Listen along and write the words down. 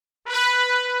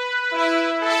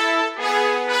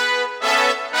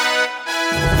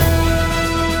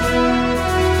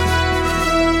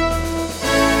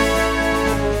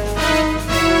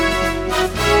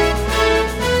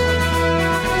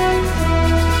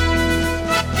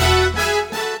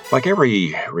Like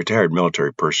every retired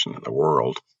military person in the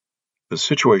world, the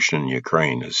situation in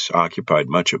Ukraine has occupied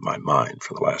much of my mind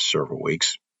for the last several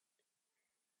weeks.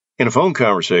 In a phone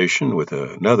conversation with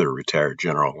another retired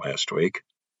general last week,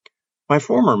 my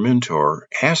former mentor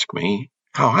asked me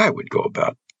how I would go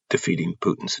about defeating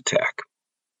Putin's attack.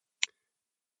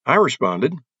 I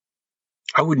responded,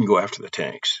 I wouldn't go after the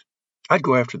tanks. I'd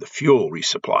go after the fuel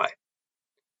resupply.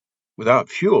 Without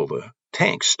fuel, the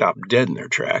tanks stop dead in their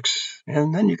tracks,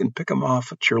 and then you can pick them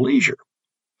off at your leisure.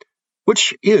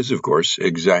 Which is, of course,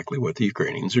 exactly what the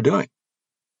Ukrainians are doing.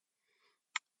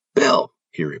 Bill,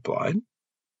 he replied,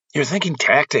 you're thinking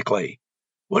tactically.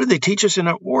 What did they teach us in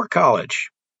a war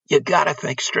college? You gotta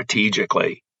think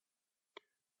strategically.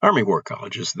 Army War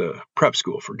College is the prep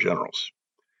school for generals.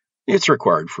 It's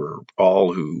required for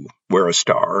all who wear a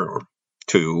star, or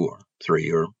 2, or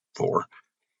 3, or 4.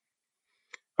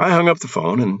 I hung up the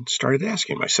phone and started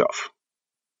asking myself,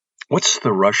 what's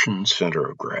the Russian center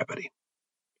of gravity?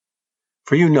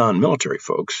 For you non-military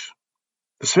folks,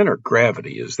 the center of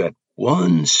gravity is that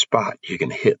one spot you can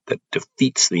hit that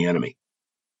defeats the enemy.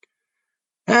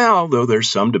 Although there's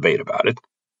some debate about it,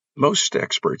 most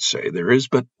experts say there is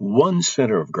but one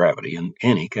center of gravity in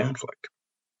any conflict.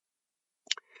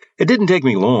 It didn't take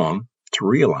me long to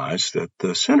realize that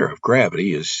the center of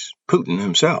gravity is Putin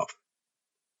himself.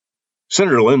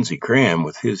 Senator Lindsey Graham,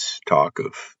 with his talk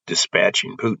of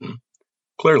dispatching Putin,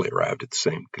 clearly arrived at the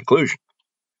same conclusion.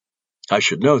 I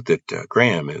should note that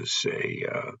Graham is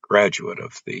a graduate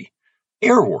of the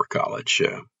Air War College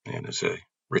and is a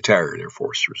retired Air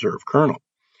Force Reserve colonel.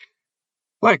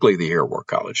 Likely the Air War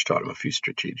College taught him a few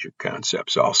strategic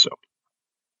concepts also.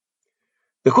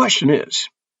 The question is,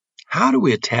 how do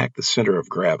we attack the center of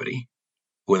gravity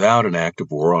without an act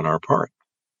of war on our part,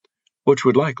 which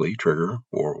would likely trigger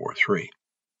World War III?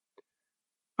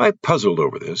 I puzzled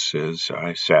over this as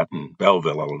I sat in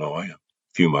Belleville, Illinois, a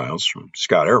few miles from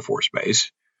Scott Air Force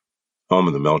Base, home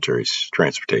of the military's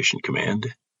Transportation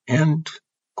Command, and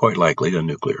quite likely a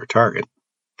nuclear target.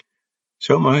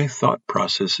 So my thought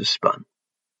process is spun.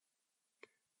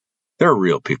 There are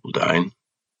real people dying,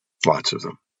 lots of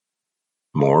them.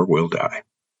 More will die,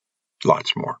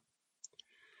 lots more.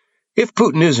 If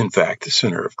Putin is in fact the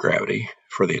center of gravity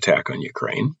for the attack on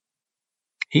Ukraine,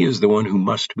 he is the one who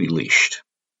must be leashed.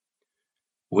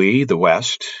 We, the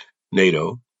West,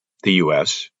 NATO, the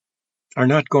U.S., are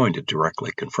not going to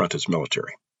directly confront his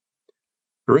military.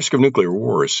 The risk of nuclear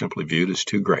war is simply viewed as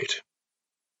too great.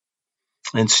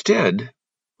 Instead,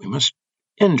 we must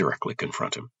indirectly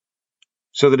confront him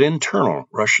so that internal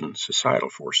Russian societal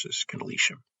forces can leash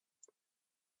him.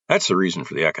 That's the reason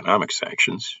for the economic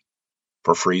sanctions,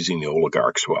 for freezing the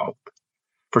oligarchs' wealth,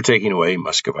 for taking away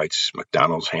Muscovites'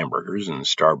 McDonald's hamburgers and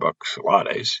Starbucks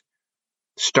lattes,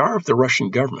 starve the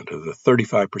Russian government of the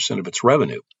 35% of its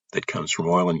revenue that comes from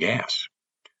oil and gas.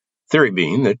 Theory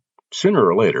being that sooner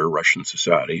or later Russian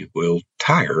society will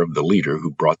tire of the leader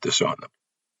who brought this on them.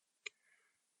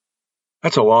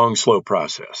 That's a long, slow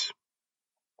process.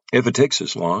 If it takes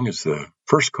as long as the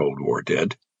first Cold War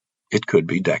did, it could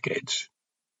be decades.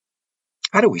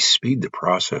 How do we speed the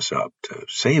process up to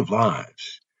save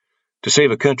lives, to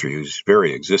save a country whose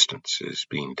very existence is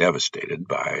being devastated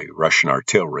by Russian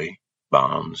artillery,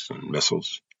 bombs, and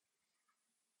missiles?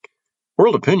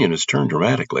 World opinion has turned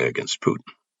dramatically against Putin.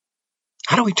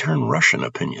 How do we turn Russian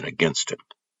opinion against him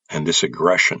and this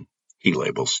aggression he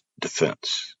labels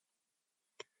defense?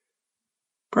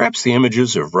 Perhaps the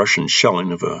images of Russian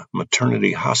shelling of a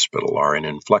maternity hospital are an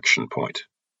inflection point.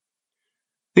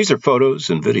 These are photos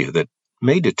and video that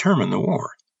may determine the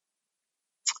war.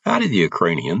 How do the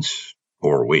Ukrainians,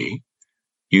 or we,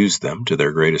 use them to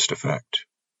their greatest effect?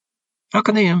 How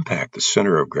can they impact the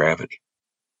center of gravity?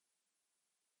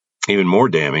 Even more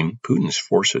damning, Putin's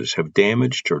forces have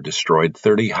damaged or destroyed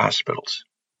 30 hospitals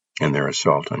in their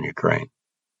assault on Ukraine.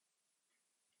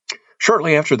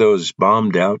 Shortly after those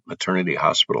bombed-out maternity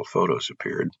hospital photos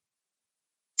appeared,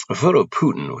 a photo of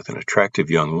Putin with an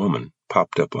attractive young woman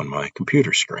popped up on my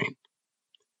computer screen.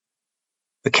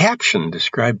 The caption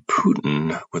described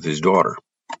Putin with his daughter,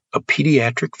 a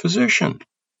pediatric physician.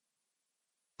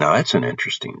 Now that's an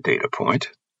interesting data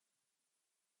point.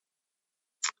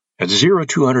 At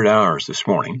 0200 hours this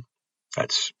morning,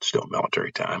 that's still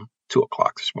military time, 2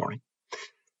 o'clock this morning,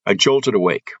 I jolted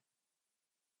awake.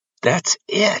 That's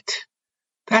it.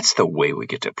 That's the way we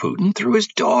get to Putin, through his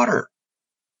daughter.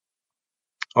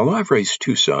 Although I've raised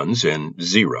 2 sons and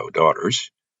 0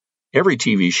 daughters, every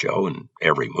TV show and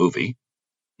every movie,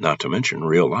 not to mention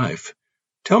real life,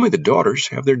 tell me the daughters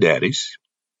have their daddies,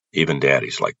 even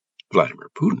daddies like Vladimir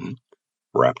Putin,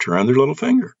 wrapped around their little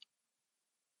finger.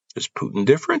 Is Putin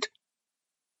different?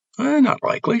 Not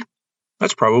likely.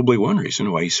 That's probably one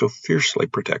reason why he so fiercely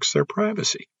protects their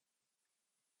privacy.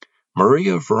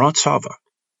 Maria Vorontsova,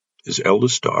 his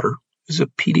eldest daughter, is a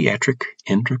pediatric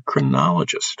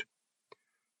endocrinologist.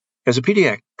 As a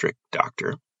pediatric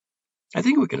doctor, I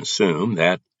think we can assume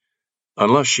that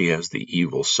unless she has the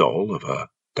evil soul of a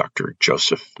Dr.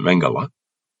 Joseph Mengele,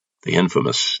 the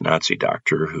infamous Nazi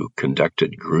doctor who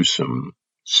conducted gruesome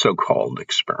so-called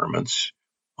experiments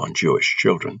on Jewish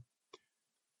children,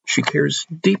 she cares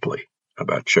deeply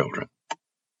about children.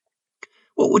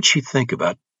 What would she think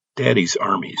about Daddy's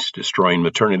armies destroying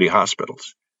maternity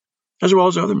hospitals, as well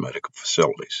as other medical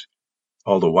facilities,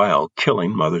 all the while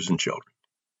killing mothers and children?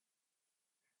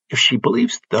 If she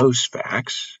believes those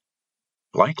facts,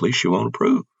 likely she won't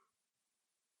approve.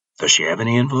 Does she have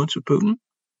any influence with Putin?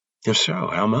 If so,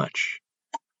 how much?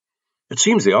 It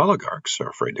seems the oligarchs are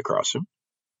afraid to cross him.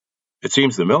 It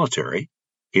seems the military,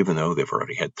 even though they've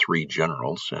already had 3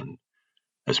 generals and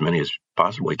as many as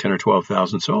possibly 10 or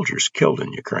 12,000 soldiers killed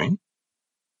in Ukraine.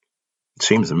 It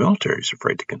seems the military is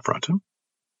afraid to confront him.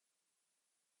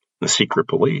 The secret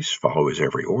police follow his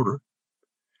every order.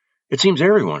 It seems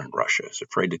everyone in Russia is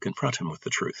afraid to confront him with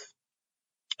the truth.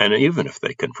 And even if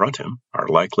they confront him, are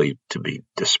likely to be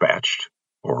dispatched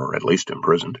or at least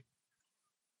imprisoned.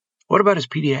 What about his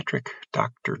pediatric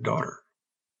doctor daughter?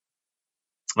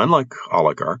 Unlike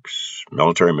oligarchs,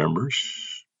 military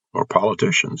members, or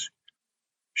politicians,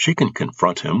 she can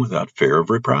confront him without fear of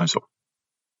reprisal.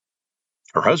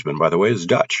 Her husband, by the way, is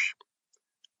Dutch.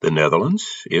 The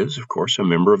Netherlands is, of course, a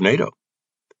member of NATO.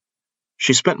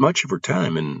 She spent much of her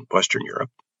time in Western Europe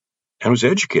and was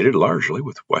educated largely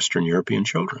with Western European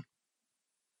children.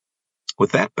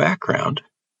 With that background,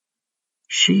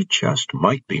 she just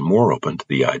might be more open to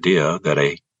the idea that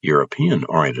a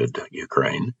European-oriented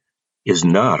Ukraine is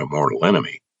not a mortal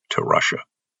enemy to Russia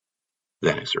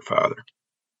than is her father.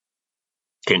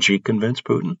 Can she convince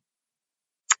Putin?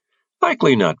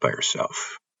 Likely not by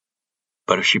herself.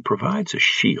 But if she provides a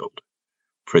shield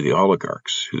for the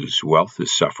oligarchs whose wealth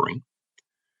is suffering,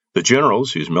 the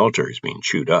generals whose military is being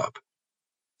chewed up,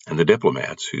 and the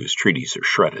diplomats whose treaties are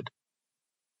shredded,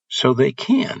 so they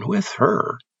can, with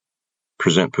her,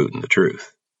 present Putin the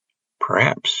truth,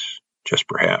 perhaps, just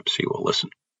perhaps, he will listen.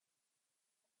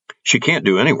 She can't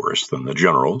do any worse than the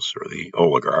generals or the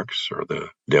oligarchs or the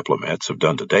diplomats have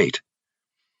done to date.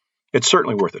 It's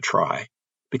certainly worth a try,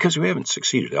 because we haven't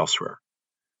succeeded elsewhere,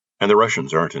 and the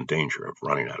Russians aren't in danger of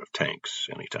running out of tanks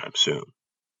anytime soon.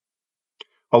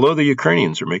 Although the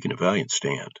Ukrainians are making a valiant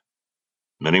stand,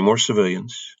 many more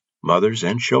civilians, mothers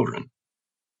and children,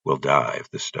 will die if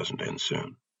this doesn't end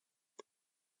soon.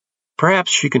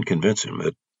 Perhaps she can convince him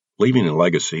that leaving a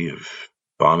legacy of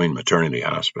bombing maternity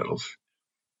hospitals,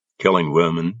 killing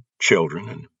women, children,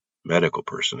 and medical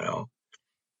personnel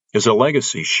is a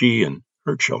legacy she and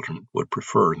her children would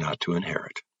prefer not to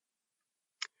inherit.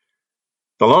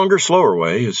 The longer, slower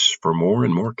way is for more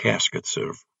and more caskets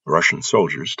of Russian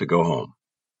soldiers to go home.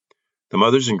 The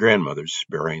mothers and grandmothers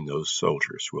burying those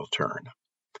soldiers will turn.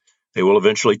 They will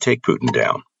eventually take Putin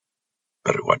down,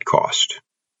 but at what cost?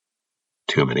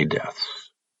 Too many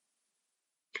deaths.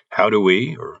 How do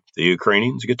we, or the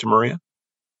Ukrainians, get to Maria?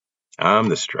 I'm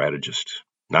the strategist,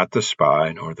 not the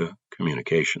spy nor the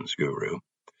communications guru.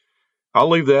 I'll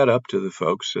leave that up to the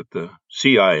folks at the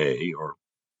CIA, or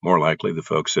more likely the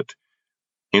folks at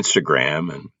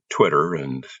Instagram and Twitter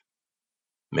and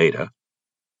Meta,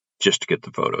 just to get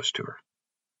the photos to her.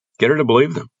 Get her to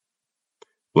believe them.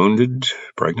 Wounded,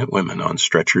 pregnant women on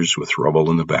stretchers with rubble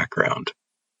in the background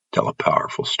tell a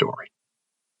powerful story.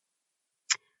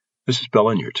 This is Bill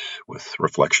Enyart with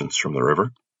Reflections from the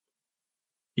River.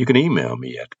 You can email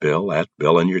me at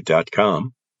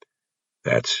bill@BillEnyart.com.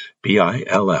 That's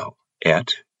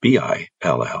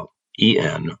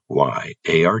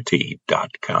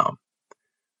BILL@BILLENYART.com.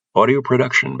 Audio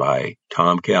production by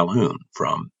Tom Calhoun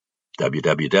from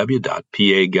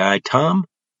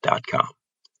www.paguytom.com.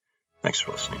 Thanks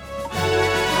for listening.